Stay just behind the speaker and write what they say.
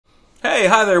Hey,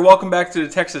 hi there. Welcome back to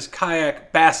the Texas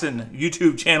Kayak Bassin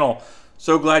YouTube channel.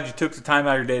 So glad you took the time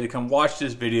out of your day to come watch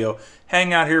this video,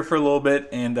 hang out here for a little bit,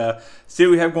 and see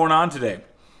what we have going on today.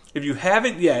 If you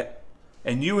haven't yet,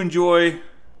 and you enjoy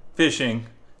fishing,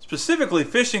 specifically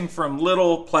fishing from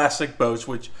little plastic boats,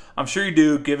 which I'm sure you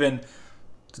do given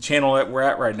the channel that we're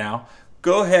at right now,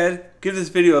 go ahead, give this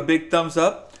video a big thumbs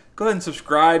up. Go ahead and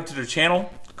subscribe to the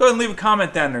channel. Go ahead and leave a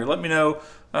comment down there. Let me know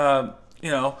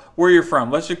where you're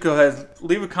from. Let's just go ahead,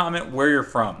 leave a comment where you're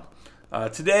from.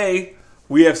 Today,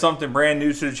 we have something brand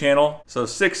new to the channel. So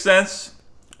 6 Sense,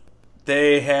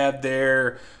 they have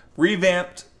their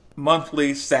revamped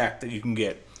monthly sack that you can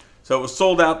get. So it was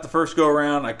sold out the first go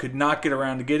around. I could not get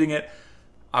around to getting it.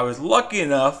 I was lucky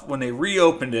enough when they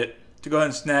reopened it to go ahead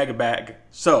and snag a bag.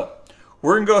 So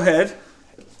we're gonna go ahead,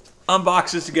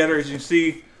 unbox this together, as you can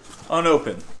see,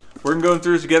 unopened. We're gonna go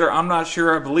through this together. I'm not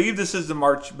sure. I believe this is the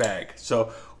March bag.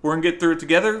 So we're gonna get through it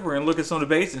together. We're gonna look at some of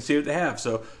the baits and see what they have.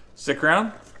 So stick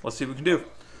around. Let's see what we can do.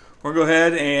 We're gonna go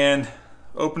ahead and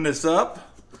open this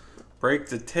up, break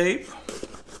the tape.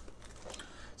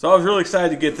 So I was really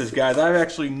excited to get this, guys. I've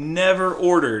actually never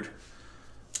ordered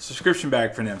a subscription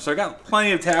bag from them. So I got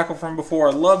plenty of tackle from before.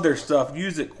 I love their stuff.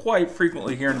 Use it quite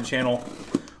frequently here in the channel,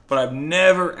 but I've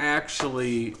never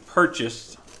actually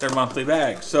purchased their monthly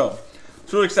bag. So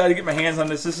I'm really excited to get my hands on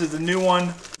this. This is the new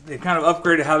one. They kind of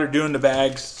upgraded how they're doing the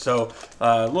bags. So,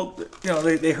 look,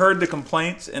 they heard the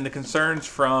complaints and the concerns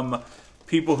from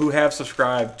people who have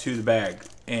subscribed to the bag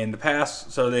in the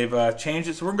past. So they've changed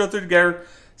it. So we're gonna go through together,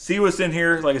 see what's in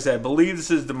here. Like I said, I believe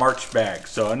this is the March bag.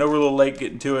 So I know we're a little late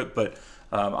getting to it, but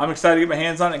I'm excited to get my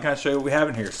hands on it and kind of show you what we have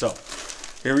in here. So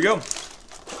here we go.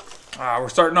 We're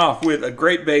starting off with a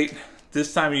great bait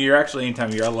this time of year. Actually, any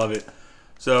time of year, I love it.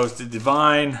 So it's the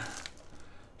Divine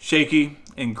Shaky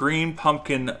and Green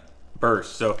Pumpkin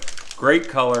Burst. So great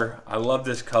color. I love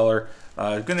this color.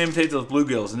 It's going to imitate those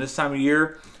bluegills. And this time of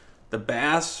year, the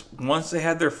bass, once they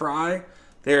had their fry,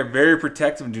 they are very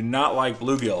protective and do not like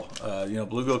bluegill.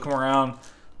 Bluegill come around,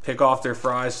 pick off their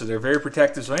fries, so they're very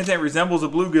protective. So anything that resembles a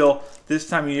bluegill this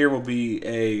time of year will be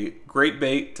a great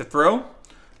bait to throw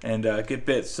and get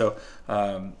bits. So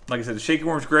like I said, the shaky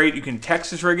worm's great. You can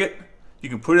Texas rig it. You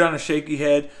can put it on a shaky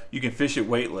head. You can fish it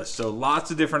weightless. So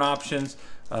lots of different options,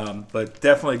 but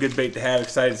definitely a good bait to have.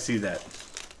 Excited to see that.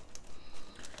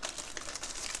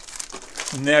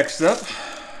 Next up,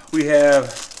 we have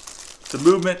the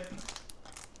Movement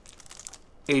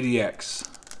ADX.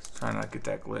 Try not to get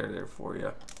that glare there for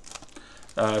you.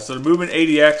 So the Movement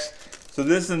ADX. So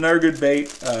this is another good bait.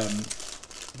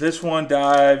 This one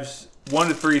dives 1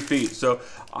 to 3 feet. So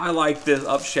I like this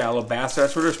up shallow bass.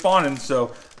 That's where they're spawning.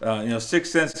 So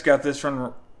 6 Sense got this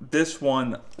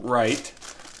one right.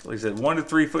 Like I said, 1 to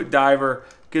 3 foot diver,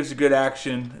 gives a good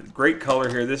action. Great color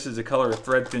here. This is the color of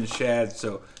threadfin shad.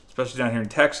 So especially down here in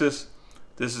Texas,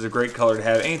 this is a great color to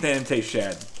have. Anything that imitates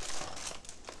shad.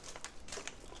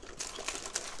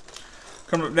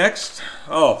 Coming up next,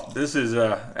 this is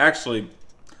actually,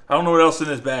 I don't know what else in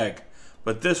this bag,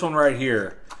 but this one right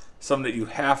here, something that you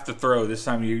have to throw this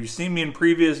time of year. You've seen me in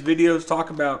previous videos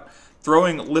talk about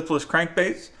throwing lipless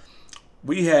crankbaits.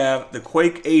 We have the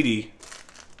Quake 80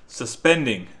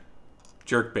 suspending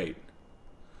jerkbait.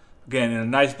 Again, in a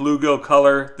nice bluegill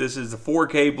color. This is the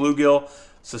 4K bluegill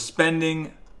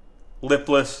suspending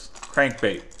lipless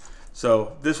crankbait.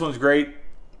 So this one's great.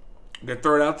 I'm gonna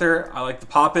throw it out there. I like to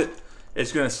pop it.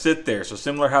 It's gonna sit there. So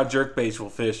similar how jerkbaits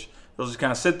will fish. They'll just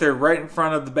kind of sit there right in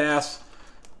front of the bass.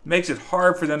 Makes it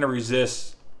hard for them to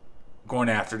resist going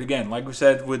after it. Again, like we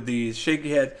said with the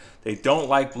shaky head, they don't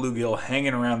like bluegill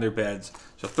hanging around their beds.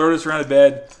 So throw this around the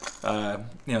bed,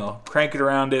 crank it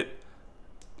around it,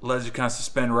 let it kind of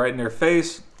suspend right in their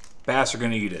face. Bass are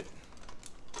going to eat it.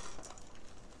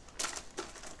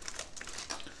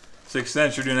 6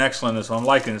 Sense, you're doing excellent in this one. I'm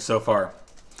liking it so far.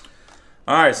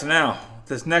 All right, so now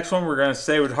this next one we're going to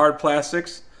stay with hard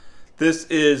plastics. This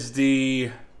is the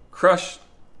Crush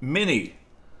Mini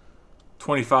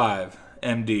 25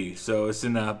 MD. So it's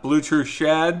in a Blue True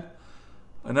Shad.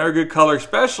 Another good color,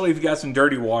 especially if you got some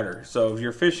dirty water. So if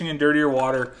you're fishing in dirtier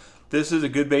water, this is a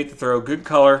good bait to throw. Good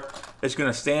color. It's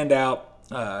going to stand out,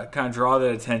 kind of draw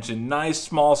that attention. Nice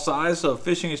small size, so if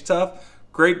fishing is tough,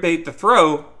 great bait to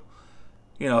throw.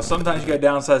 Sometimes you got to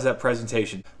downsize that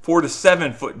presentation. 4 to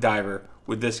 7 foot diver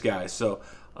with this guy. So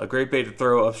a great bait to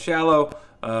throw up shallow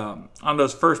on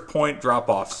those first point drop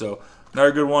offs. So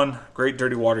another good one, great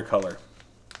dirty water color.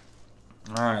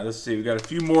 All right, let's see. We got a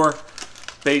few more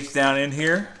baits down in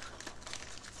here.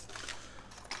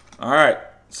 All right,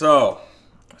 so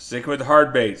sticking with the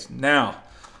hard baits. Now,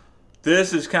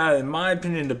 this is kind of, in my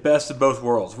opinion, the best of both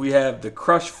worlds. We have the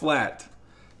Crush Flat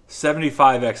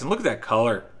 75X. And look at that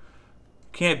color.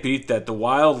 Can't beat that. The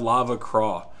Wild Lava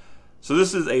Craw. So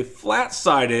this is a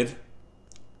flat-sided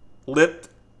lipped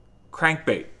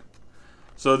crankbait.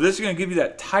 So this is going to give you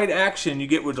that tight action you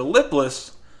get with the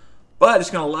lipless, but it's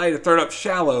going to allow you to throw it up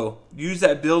shallow. Use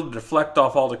that bill to deflect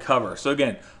off all the cover. So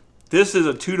again, this is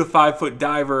a 2 to 5 foot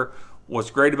diver.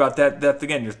 What's great about that depth,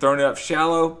 again, you're throwing it up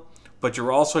shallow, but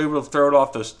you're also able to throw it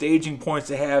off those staging points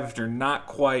they have if you're not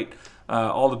quite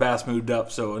all the bass moved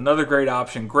up. So another great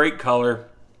option, great color.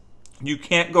 You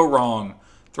can't go wrong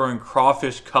throwing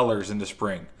crawfish colors in the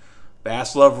spring.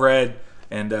 Bass love red,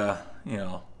 and you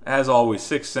know, as always,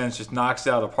 6th Sense just knocks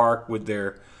it out of the park with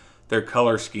their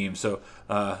color scheme. So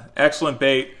excellent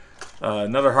bait.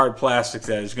 Another hard plastic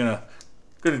that is gonna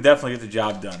definitely get the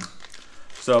job done.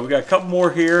 So we got a couple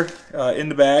more here in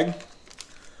the bag.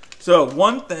 So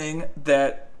one thing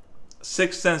that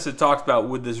 6th Sense had talked about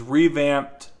with this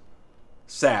revamped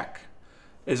sack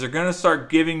is they're going to start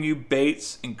giving you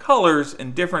baits and colors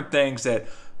and different things that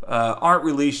aren't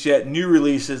released yet, new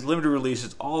releases, limited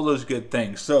releases, all those good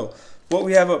things. So what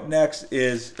we have up next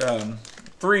is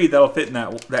 3 that'll fit in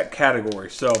that category.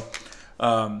 So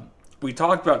we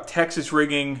talked about Texas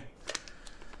rigging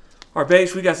our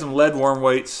baits. We got some lead worm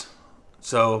weights.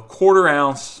 So 1/4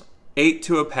 ounce, 8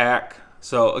 to a pack.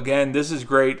 So again, this is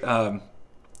great. I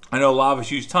know a lot of us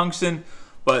use tungsten,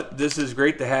 but this is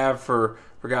great to have for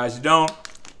guys who don't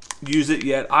use it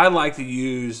yet. I like to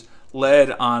use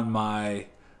lead on my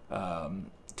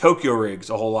Tokyo rigs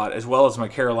a whole lot, as well as my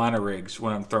Carolina rigs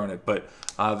when I'm throwing it. But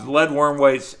the lead worm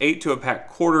weights, 8 to a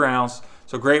pack, 1/4 ounce.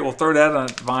 So great, we'll throw that on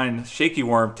a Vine shaky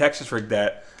worm, Texas rig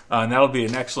that, and that'll be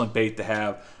an excellent bait to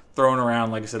have throwing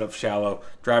around, like I said, up shallow,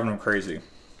 driving them crazy.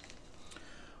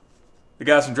 We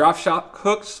got some drop shot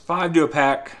hooks, 5 to a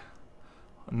pack,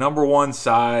 #1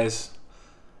 size.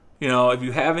 You know, if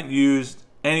you haven't used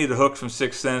any of the hooks from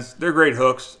 6th Sense, they're great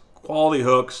hooks, quality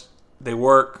hooks, they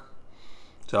work.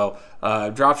 So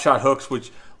drop shot hooks, which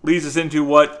leads us into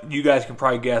what you guys can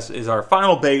probably guess is our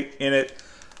final bait in it,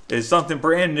 is something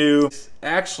brand new. It's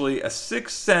actually a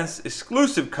 6th Sense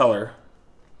exclusive color.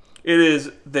 It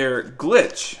is their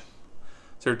Glitch.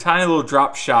 It's their tiny little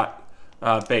drop shot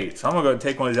bait. So I'm gonna go and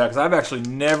take one of these out because I've actually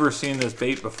never seen this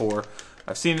bait before.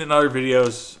 I've seen it in other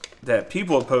videos that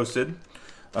people have posted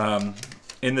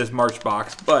in this March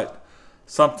box, but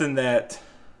something that,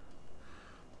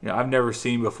 you know, I've never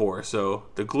seen before. So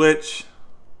the Glitch,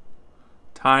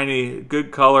 tiny,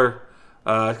 good color.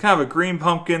 It's kind of a green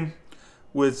pumpkin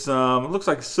with some, it looks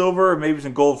like silver, maybe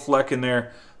some gold fleck in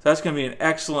there. So that's gonna be an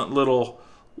excellent little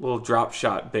drop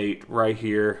shot bait right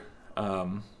here.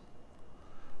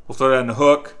 We'll throw that in the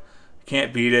hook.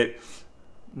 Can't beat it.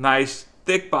 Nice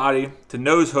thick body to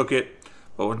nose hook it,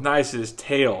 but what's nice is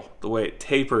tail, the way it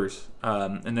tapers,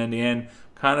 and then the end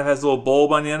kind of has a little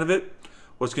bulb on the end of it.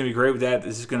 What's going to be great with that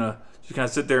is it's going to just kind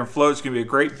of sit there and float. It's going to be a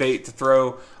great bait to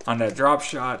throw on that drop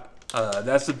shot.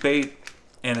 That's a bait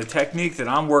and a technique that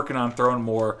I'm working on throwing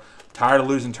more. Tired of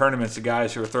losing tournaments to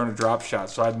guys who are throwing a drop shot,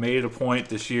 so I've made it a point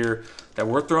this year that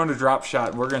we're throwing a drop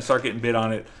shot and we're going to start getting bit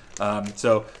on it.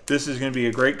 So this is going to be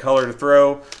a great color to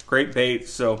throw, great bait.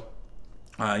 So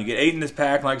you get 8 in this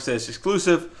pack. Like I said, it's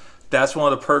exclusive. That's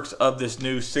one of the perks of this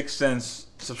new 6th Sense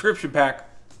subscription pack,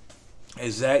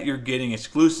 is that you're getting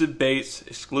exclusive baits,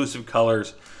 exclusive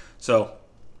colors. So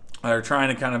they're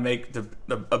trying to kind of make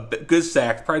a good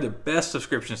sack, probably the best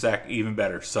subscription sack, even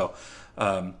better. So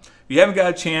if you haven't got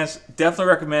a chance,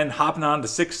 definitely recommend hopping on the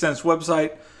 6th Sense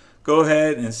website. Go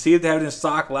ahead and see if they have it in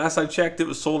stock. Last I checked, it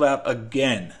was sold out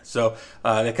again. So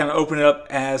they kind of open it up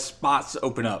as spots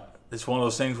open up. It's one of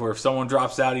those things where if someone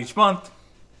drops out each month,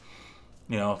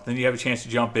 you know, then you have a chance to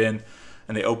jump in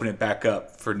and they open it back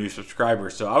up for new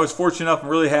subscribers. So I was fortunate enough, I'm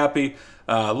really happy.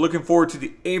 Looking forward to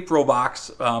the April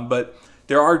box, but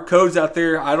there are codes out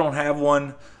there. I don't have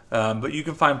one, but you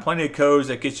can find plenty of codes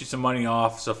that get you some money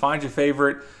off. So find your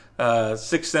favorite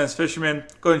 6th Sense fisherman,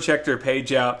 go ahead and check their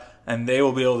page out, and they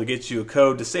will be able to get you a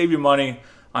code to save you money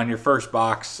on your first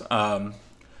box,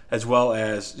 as well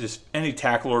as just any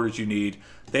tackle orders you need.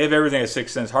 They have everything at 6th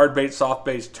Sense: hard baits, soft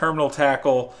baits, terminal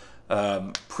tackle,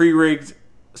 pre-rigged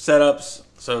setups.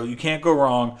 So you can't go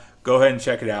wrong. Go ahead and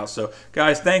check it out. So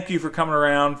guys, thank you for coming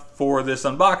around for this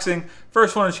unboxing.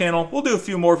 First one on the channel. We'll do a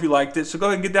few more if you liked it. So go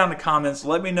ahead and get down in the comments.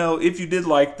 Let me know if you did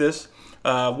like this.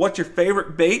 What your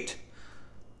favorite bait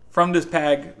from this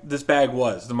bag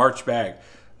was, the March bag.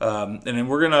 And then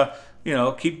we're gonna, you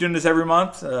know, keep doing this every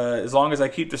month as long as I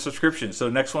keep the subscription. So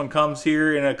next one comes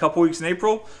here in a couple weeks in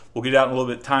April. We'll get out in a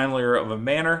little bit timelier of a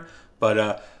manner.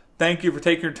 But thank you for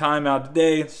taking your time out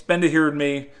today. Spend it here with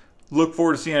me. Look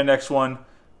forward to seeing you on the next one.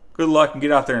 Good luck and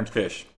get out there and fish.